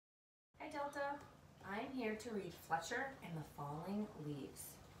Delta. I'm here to read Fletcher and the Falling Leaves.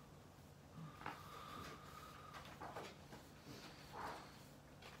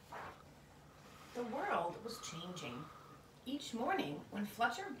 The world was changing. Each morning, when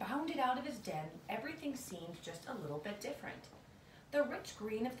Fletcher bounded out of his den, everything seemed just a little bit different. The rich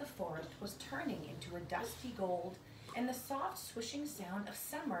green of the forest was turning into a dusty gold, and the soft swishing sound of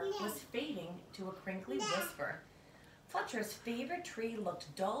summer was fading to a crinkly whisper. Fletcher's favorite tree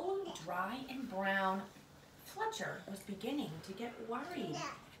looked dull, dry, and brown. Fletcher was beginning to get worried.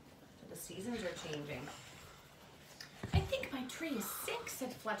 So the seasons are changing. "I think my tree is sick,"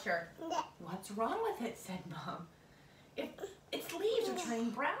 said Fletcher. "What's wrong with it?" said Mom. Its leaves are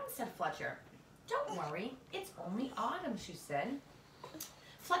turning brown," said Fletcher. "Don't worry, it's only autumn," she said.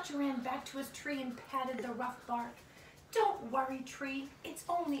 Fletcher ran back to his tree and patted the rough bark. "Don't worry, tree, it's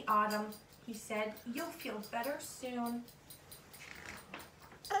only autumn," he said. "You'll feel better soon."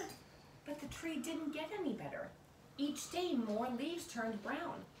 But the tree didn't get any better. Each day more leaves turned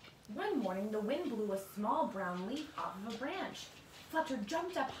brown. One morning the wind blew a small brown leaf off of a branch. Fletcher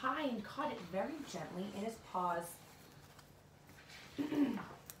jumped up high and caught it very gently in his paws.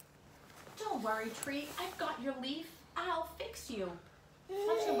 "Don't worry, tree, I've got your leaf. I'll fix you."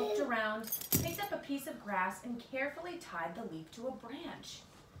 Fletcher looked around, picked up a piece of grass, and carefully tied the leaf to a branch.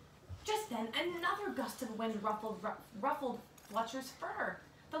 Just then, another gust of wind ruffled Fletcher's fur.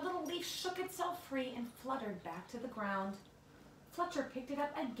 The little leaf shook itself free and fluttered back to the ground. Fletcher picked it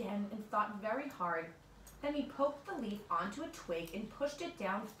up again and thought very hard. Then he poked the leaf onto a twig and pushed it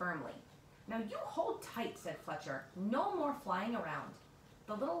down firmly. "Now you hold tight," said Fletcher. "No more flying around."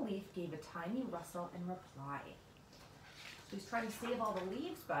 The little leaf gave a tiny rustle in reply. So he's trying to save all the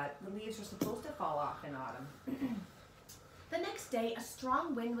leaves, but the leaves are supposed to fall off in autumn. The next day, a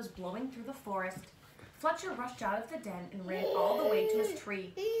strong wind was blowing through the forest. Fletcher rushed out of the den and ran all the way to his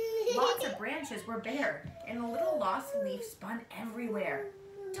tree. Lots of branches were bare, and a little lost leaf spun everywhere.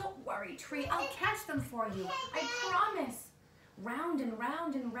 "Don't worry, tree, I'll catch them for you, I promise." Round and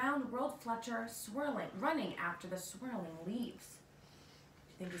round and round whirled Fletcher, running after the swirling leaves.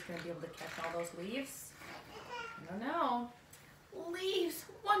 Do you think he's going to be able to catch all those leaves? I don't know. "Leaves,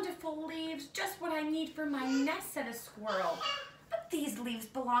 wonderful leaves, just what I need for my nest," said a squirrel. "But these leaves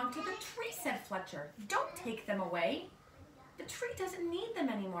belong to the tree," said Fletcher. "Don't take them away." "The tree doesn't need them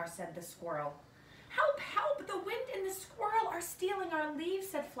anymore," said the squirrel. "Help, help, the wind and the squirrel are stealing our leaves,"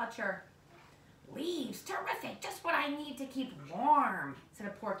 said Fletcher. "Leaves, terrific, just what I need to keep warm," said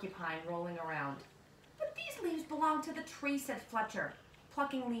a porcupine rolling around. "But these leaves belong to the tree," said Fletcher,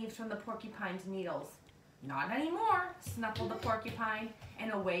 plucking leaves from the porcupine's needles. "Not anymore," snuffled the porcupine,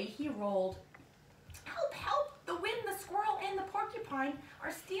 and away he rolled. "Help, help, the wind, the squirrel, and the porcupine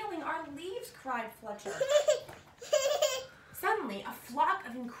are stealing our leaves," cried Fletcher. Suddenly, a flock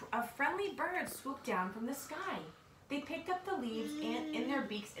of friendly birds swooped down from the sky. They picked up the leaves in their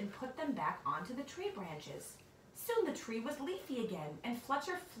beaks and put them back onto the tree branches. Soon the tree was leafy again, and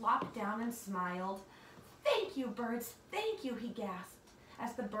Fletcher flopped down and smiled. "Thank you, birds, thank you," he gasped,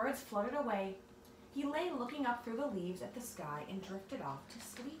 as the birds fluttered away. He lay looking up through the leaves at the sky and drifted off to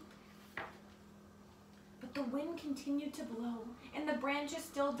sleep. But the wind continued to blow, and the branches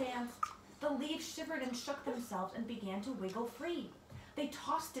still danced. The leaves shivered and shook themselves and began to wiggle free. They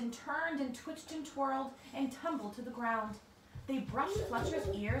tossed and turned and twitched and twirled and tumbled to the ground. They brushed Fletcher's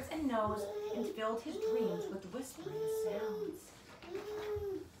ears and nose and filled his dreams with whispering sounds.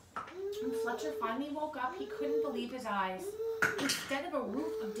 When Fletcher finally woke up, he couldn't believe his eyes. Instead of a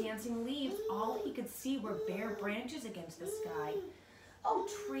roof of dancing leaves, all he could see were bare branches against the sky. "Oh,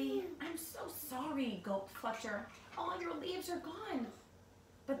 tree, I'm so sorry," gulped Fletcher. "All your leaves are gone."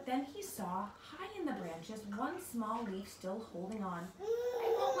 But then he saw, high in the branches, one small leaf still holding on.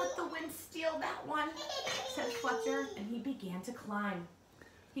 "I won't let the wind steal that one," said Fletcher, and he began to climb.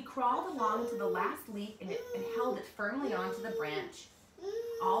 He crawled along to the last leaf and held it firmly onto the branch.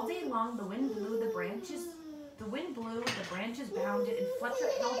 All day long the wind blew, the branches bounded, and Fletcher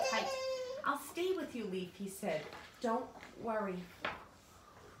held tight. "I'll stay with you, leaf," he said. "Don't worry."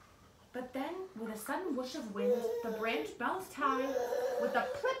 But then, with a sudden whoosh of wind, the branch bounced high. With a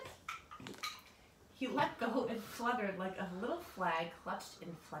plip, he let go and fluttered like a little flag clutched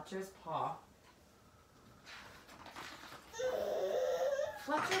in Fletcher's paw.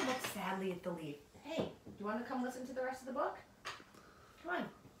 Fletcher looked sadly at the leaf. "Hey, do you want to come listen to the rest of the book? Come on."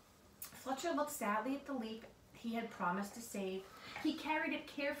 Fletcher looked sadly at the leaf he had promised to save. He carried it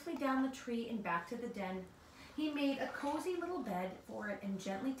carefully down the tree and back to the den. He made a cozy little bed for it and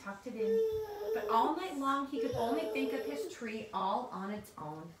gently tucked it in. But all night long he could only think of his tree all on its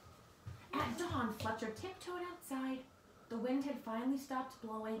own. At dawn, Fletcher tiptoed outside, The wind had finally stopped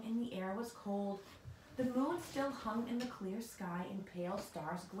blowing and the air was cold. The moon still hung in the clear sky and pale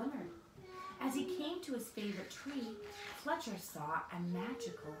stars glimmered. As he came to his favorite tree, Fletcher saw a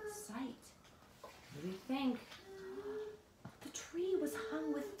magical sight. What do you think? The tree was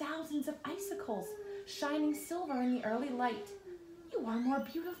hung with thousands of icicles, shining silver in the early light. "You are more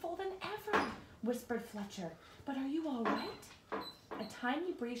beautiful than ever," whispered Fletcher. "But are you all right?" A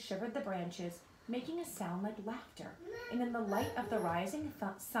tiny breeze shivered the branches, making a sound like laughter, and in the light of the rising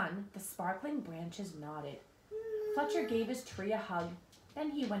sun, the sparkling branches nodded. Fletcher gave his tree a hug, then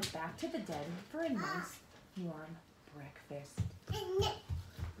he went back to the den for a nice, warm breakfast.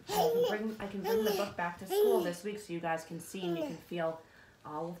 I can bring the book back to school this week so you guys can see and you can feel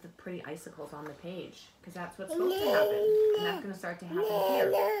all of the pretty icicles on the page, because that's what's supposed to happen, and that's going to start to happen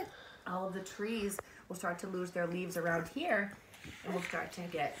here. All of the trees will start to lose their leaves around here, and we'll start to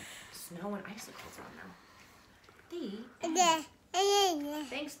get snow and icicles on them. The end.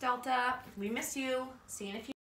 Thanks, Delta. We miss you. See you in a few.